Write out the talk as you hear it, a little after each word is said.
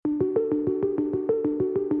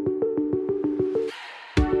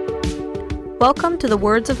Welcome to the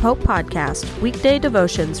Words of Hope podcast, weekday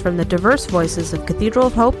devotions from the diverse voices of Cathedral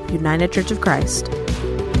of Hope, United Church of Christ.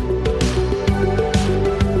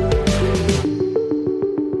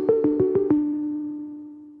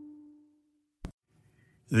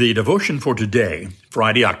 The devotion for today,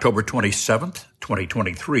 Friday, October 27th,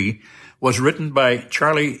 2023, was written by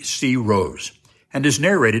Charlie C. Rose and is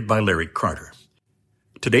narrated by Larry Carter.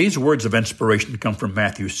 Today's words of inspiration come from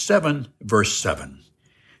Matthew 7, verse 7.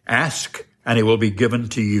 Ask, and it will be given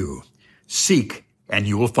to you. Seek, and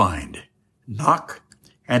you will find. Knock,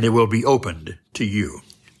 and it will be opened to you.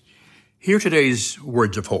 Hear today's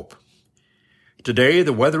words of hope. Today,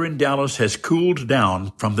 the weather in Dallas has cooled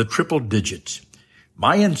down from the triple digits.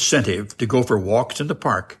 My incentive to go for walks in the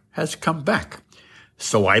park has come back,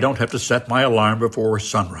 so I don't have to set my alarm before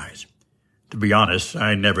sunrise. To be honest,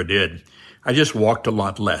 I never did. I just walked a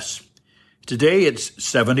lot less. Today, it's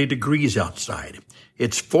 70 degrees outside.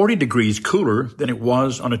 It's 40 degrees cooler than it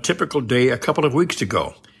was on a typical day a couple of weeks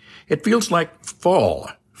ago. It feels like fall,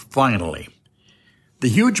 finally. The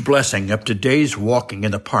huge blessing of today's walking in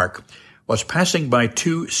the park was passing by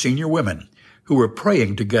two senior women who were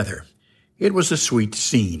praying together. It was a sweet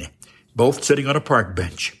scene, both sitting on a park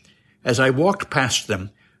bench. As I walked past them,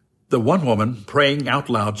 the one woman, praying out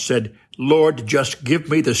loud, said, "Lord, just give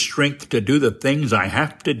me the strength to do the things I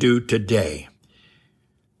have to do today."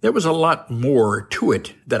 There was a lot more to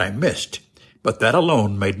it that I missed, but that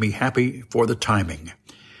alone made me happy for the timing.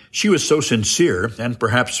 She was so sincere and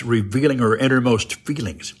perhaps revealing her innermost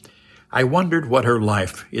feelings. I wondered what her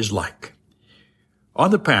life is like. On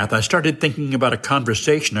the path, I started thinking about a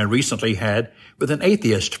conversation I recently had with an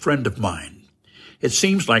atheist friend of mine. It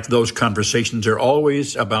seems like those conversations are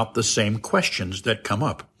always about the same questions that come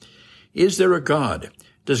up. Is there a God?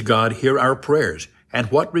 Does God hear our prayers? And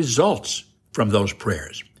what results from those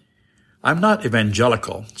prayers? I'm not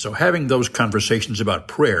evangelical, so having those conversations about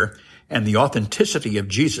prayer and the authenticity of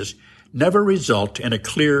Jesus never result in a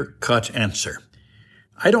clear-cut answer.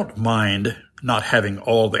 I don't mind not having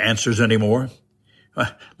all the answers anymore.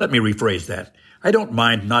 Let me rephrase that. I don't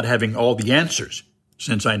mind not having all the answers,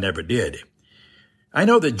 since I never did. I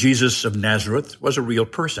know that Jesus of Nazareth was a real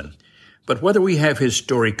person, but whether we have his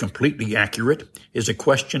story completely accurate is a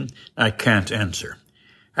question I can't answer.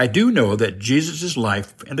 I do know that Jesus'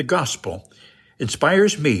 life and the gospel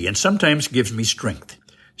inspires me and sometimes gives me strength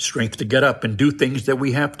to get up and do things that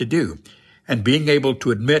we have to do, and being able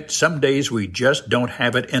to admit some days we just don't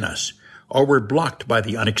have it in us, or we're blocked by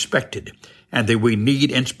the unexpected, and that we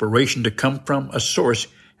need inspiration to come from a source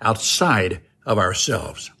outside of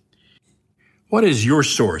ourselves. What is your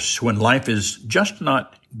source when life is just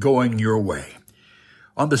not going your way?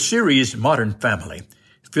 On the series Modern Family,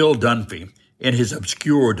 Phil Dunphy, in his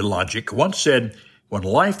obscured logic, once said, "When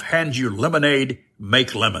life hands you lemonade,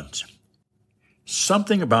 make lemons."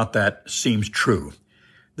 Something about that seems true.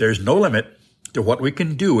 There's no limit to what we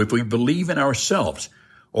can do if we believe in ourselves,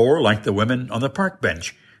 or, like the women on the park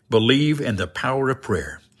bench, believe in the power of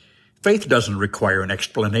prayer. Faith doesn't require an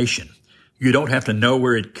explanation. You don't have to know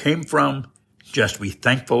where it came from. Just be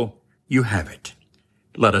thankful you have it.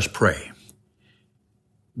 Let us pray.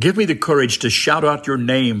 Give me the courage to shout out your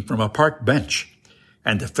name from a park bench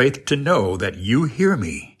and the faith to know that you hear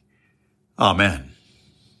me. Amen.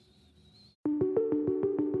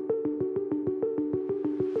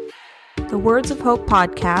 The Words of Hope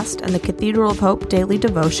podcast and the Cathedral of Hope daily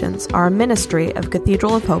devotions are a ministry of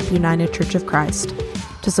Cathedral of Hope United Church of Christ.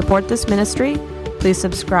 To support this ministry, please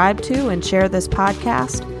subscribe to and share this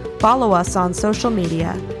podcast, follow us on social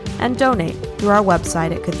media, and donate through our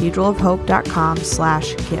website at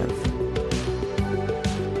cathedralofhope.com/give.